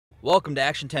Welcome to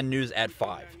Action 10 News at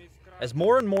 5. As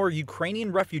more and more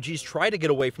Ukrainian refugees try to get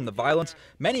away from the violence,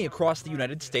 many across the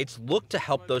United States look to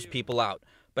help those people out.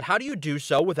 But how do you do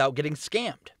so without getting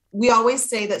scammed? We always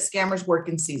say that scammers work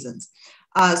in seasons.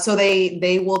 So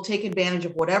they will take advantage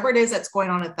of whatever it is that's going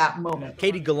on at that moment.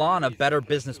 Katie Galan of Better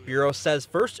Business Bureau says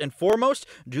first and foremost,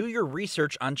 do your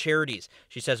research on charities.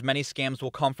 She says many scams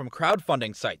will come from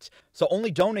crowdfunding sites. So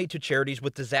only donate to charities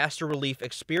with disaster relief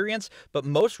experience, but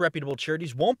most reputable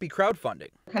charities won't be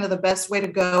crowdfunding. Kind of the best way to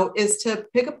go is to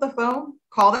pick up the phone,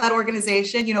 call that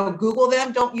organization, Google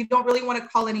them. You don't really want to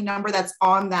call any number that's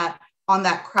on that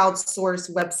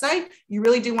crowdsource website. You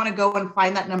really do want to go and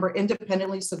find that number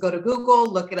independently. So go to Google,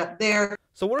 look it up there.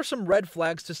 So what are some red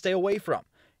flags to stay away from?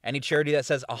 Any charity that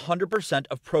says 100%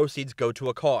 of proceeds go to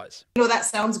a cause. That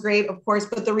sounds great, of course,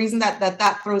 but the reason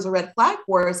that throws a red flag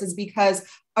for us is because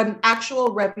an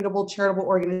actual reputable charitable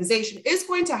organization is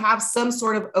going to have some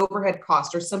sort of overhead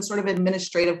cost or some sort of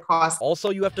administrative cost. Also,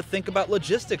 you have to think about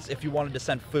logistics if you wanted to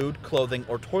send food, clothing,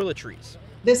 or toiletries.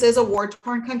 This is a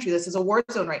war-torn country. This is a war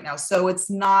zone right now. So it's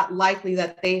not likely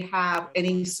that they have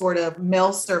any sort of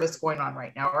mail service going on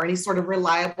right now or any sort of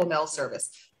reliable mail service.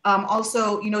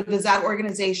 Also, does that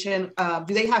organization,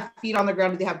 do they have feet on the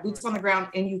ground? Do they have boots on the ground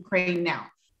in Ukraine now?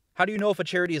 How do you know if a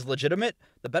charity is legitimate?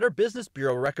 The Better Business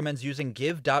Bureau recommends using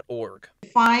give.org.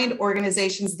 Find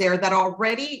organizations there that are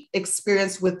already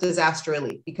experienced with disaster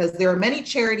relief, because there are many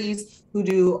charities who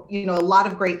do, a lot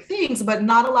of great things, but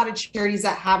not a lot of charities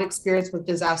that have experience with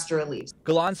disaster relief.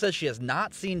 Galan says she has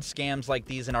not seen scams like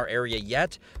these in our area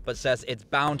yet, but says it's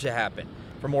bound to happen.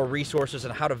 For more resources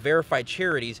on how to verify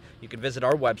charities, you can visit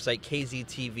our website,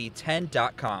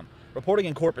 kztv10.com. Reporting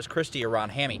in Corpus Christi, Ron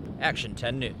Hammy, Action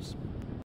 10 News.